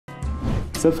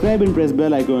Subscribe and press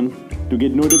bell icon to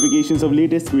get notifications of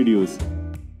latest videos.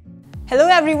 Hello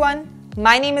everyone,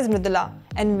 my name is Mridula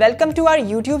and welcome to our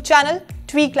YouTube channel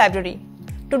Tweak Library.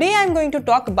 Today I am going to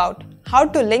talk about how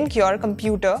to link your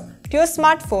computer to your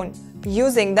smartphone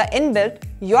using the inbuilt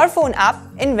Your Phone app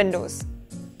in Windows.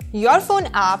 Your Phone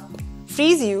app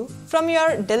frees you from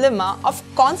your dilemma of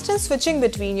constant switching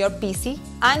between your PC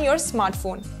and your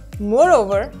smartphone.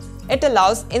 Moreover, it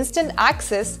allows instant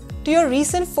access to your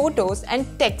recent photos and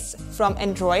texts from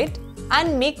Android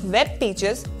and make web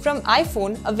pages from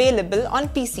iPhone available on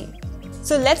PC.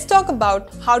 So let's talk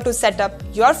about how to set up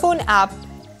Your Phone app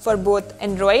for both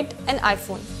Android and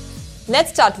iPhone.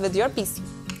 Let's start with your PC.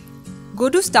 Go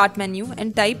to Start menu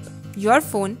and type Your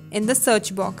Phone in the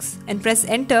search box and press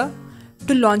Enter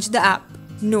to launch the app.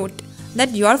 Note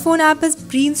that Your Phone app is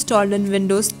pre-installed in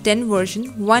Windows 10 version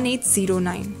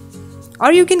 1809,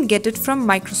 or you can get it from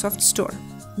Microsoft Store.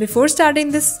 Before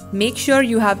starting this, make sure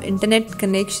you have internet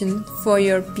connection for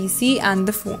your PC and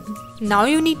the phone. Now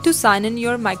you need to sign in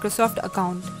your Microsoft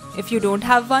account. If you don't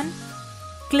have one,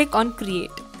 click on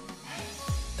Create.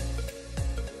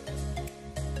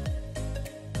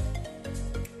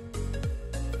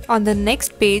 On the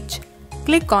next page,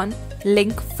 click on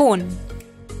Link Phone.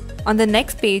 On the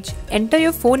next page, enter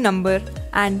your phone number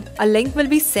and a link will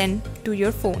be sent to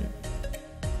your phone.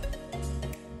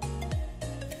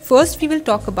 First, we will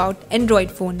talk about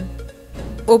Android phone.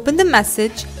 Open the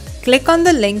message, click on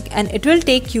the link and it will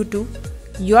take you to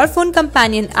Your Phone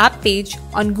Companion app page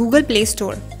on Google Play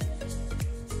Store.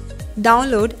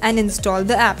 Download and install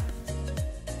the app.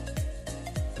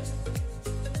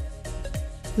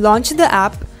 Launch the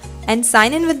app and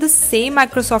sign in with the same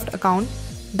Microsoft account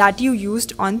that you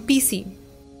used on PC.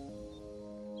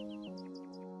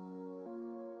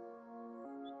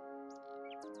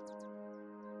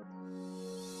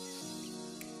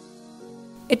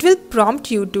 It will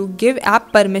prompt you to give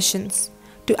app permissions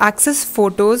to access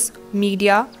photos,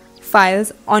 media,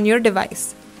 files on your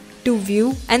device, to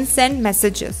view and send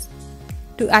messages,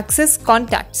 to access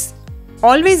contacts.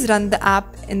 Always run the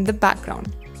app in the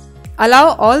background.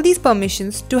 Allow all these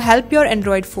permissions to help your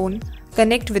Android phone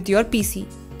connect with your PC.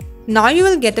 Now you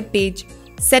will get a page,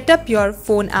 Set up your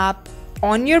phone app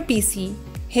on your PC.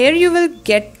 Here you will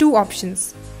get two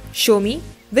options, Show me,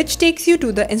 which takes you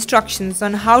to the instructions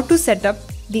on how to set up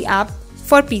the app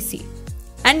for PC,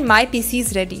 and My PC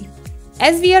is ready.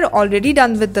 As we are already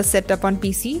done with the setup on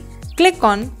PC, click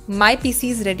on My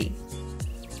PC is ready.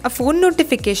 A phone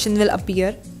notification will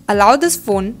appear. Allow this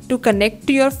phone to connect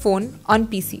to your phone on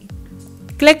PC.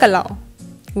 Click Allow.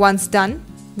 Once done,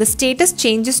 the status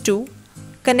changes to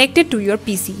Connected to your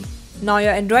PC. Now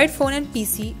your Android phone and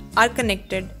PC are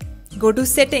connected. Go to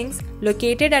Settings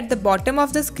located at the bottom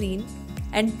of the screen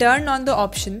and turn on the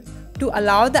option to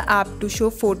allow the app to show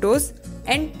photos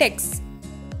and text.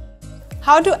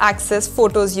 How to access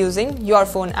photos using Your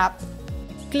Phone app?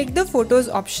 Click the Photos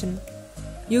option.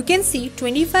 You can see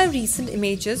 25 recent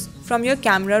images from your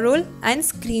camera roll and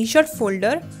screenshot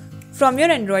folder from your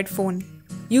Android phone.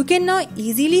 You can now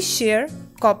easily share,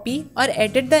 copy or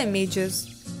edit the images.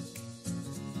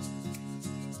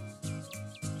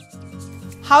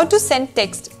 How to send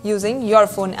text using Your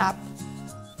Phone app?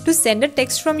 To send a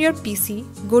text from your PC,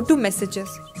 go to Messages.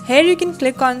 Here you can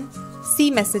click on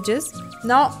See Messages.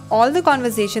 Now all the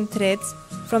conversation threads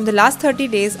from the last 30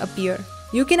 days appear.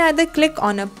 You can either click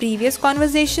on a previous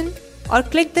conversation or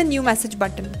click the New Message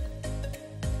button.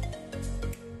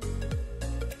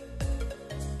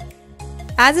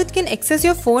 As it can access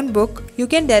your phone book, you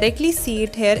can directly see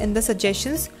it here in the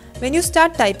suggestions when you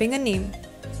start typing a name.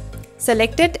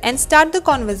 Select it and start the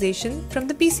conversation from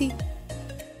the PC.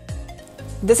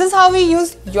 This is how we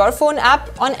use Your Phone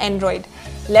app on Android.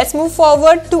 Let's move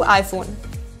forward to iPhone.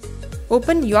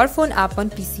 Open Your Phone app on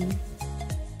PC.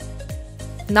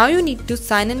 Now you need to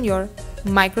sign in your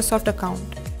Microsoft account.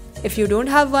 If you don't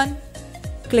have one,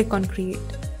 click on Create.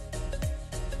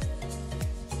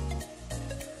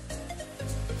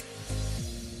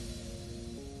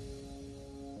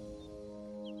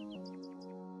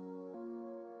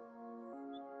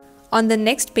 On the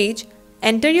next page,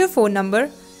 enter your phone number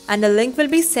and a link will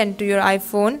be sent to your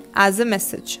iPhone as a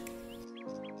message.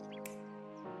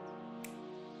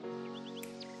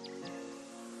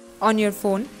 On your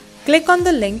phone, click on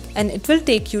the link and it will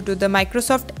take you to the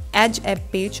Microsoft Edge app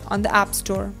page on the App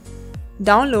Store.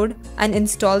 Download and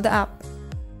install the app.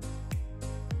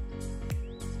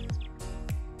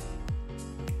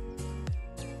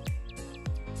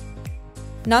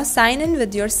 Now sign in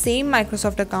with your same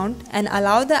Microsoft account and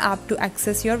allow the app to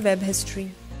access your web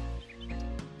history.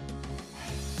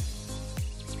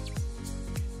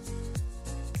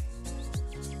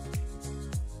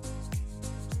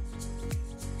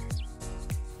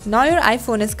 Now your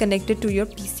iPhone is connected to your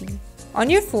PC.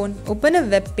 On your phone, open a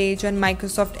web page on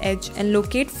Microsoft Edge and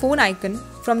locate phone icon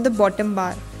from the bottom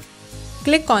bar.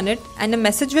 Click on it and a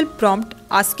message will prompt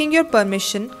asking your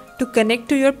permission to connect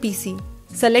to your PC.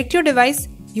 Select your device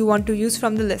you want to use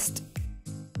from the list.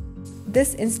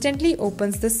 This instantly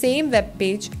opens the same web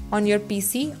page on your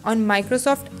PC on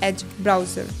Microsoft Edge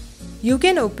browser. You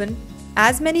can open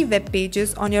as many web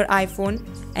pages on your iPhone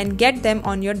and get them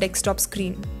on your desktop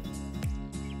screen.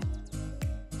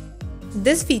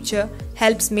 This feature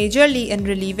helps majorly in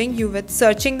relieving you with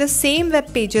searching the same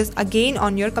web pages again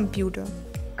on your computer.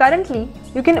 Currently,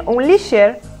 you can only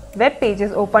share web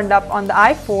pages opened up on the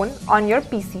iPhone on your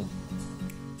PC.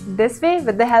 This way,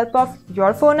 with the help of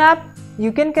your phone app,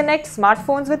 you can connect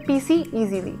smartphones with PC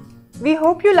easily. We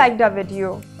hope you liked our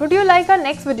video. Would you like our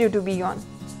next video to be on?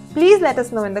 Please let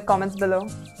us know in the comments below.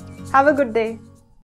 Have a good day.